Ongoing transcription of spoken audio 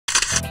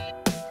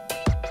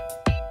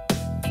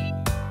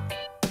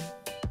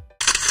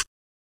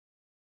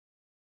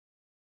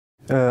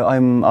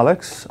I'm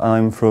Alex.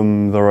 I'm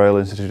from the Royal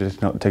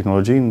Institute of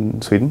Technology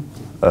in Sweden.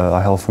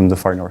 I hail from the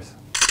far north.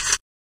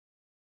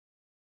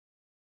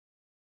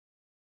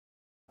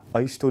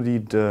 I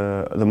studied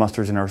the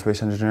Masters in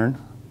Aerospace Engineering,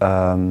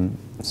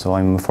 so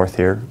I'm a fourth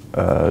year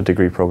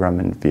degree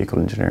program in Vehicle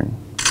Engineering.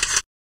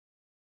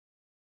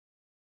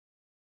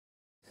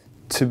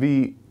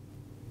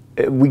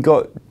 We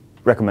got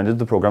recommended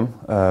the program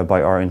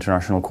by our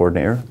international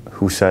coordinator,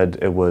 who said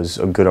it was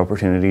a good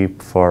opportunity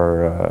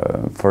for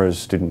a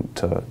student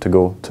to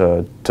go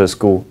to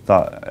school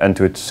and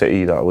to a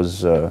city that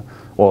was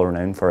well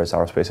renowned for its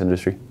aerospace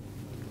industry.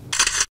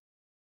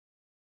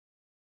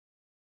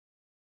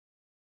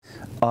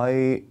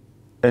 I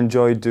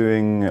enjoyed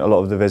doing a lot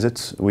of the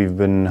visits. We've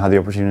had the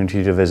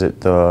opportunity to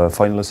visit the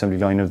final assembly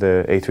line of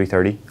the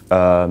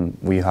A330.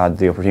 We had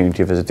the opportunity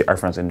to visit the Air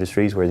France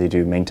Industries, where they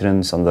do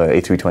maintenance on the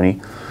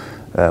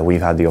A320.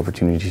 We've had the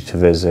opportunity to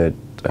visit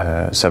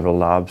several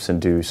labs and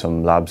do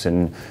some labs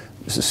in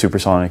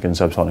supersonic and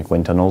subsonic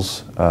wind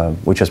tunnels,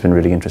 which has been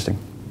really interesting.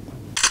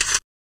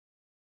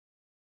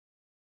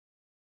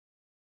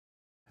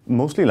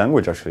 Mostly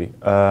language, actually.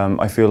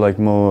 I feel like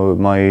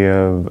my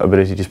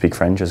ability to speak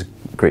French has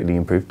greatly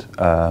improved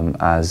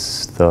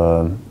as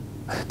the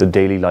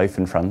daily life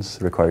in France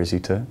requires you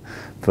to.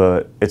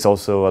 But it's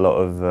also a lot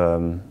of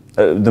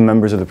the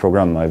members of the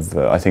program.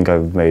 I think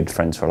I've made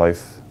friends for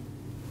life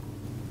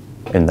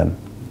in them.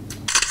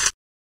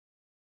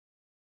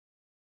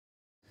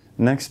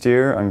 Next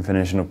year I'm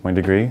finishing up my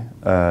degree,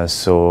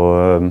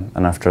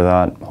 and after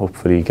that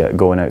hopefully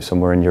going out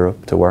somewhere in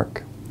Europe to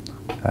work.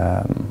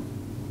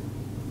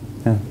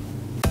 Yeah.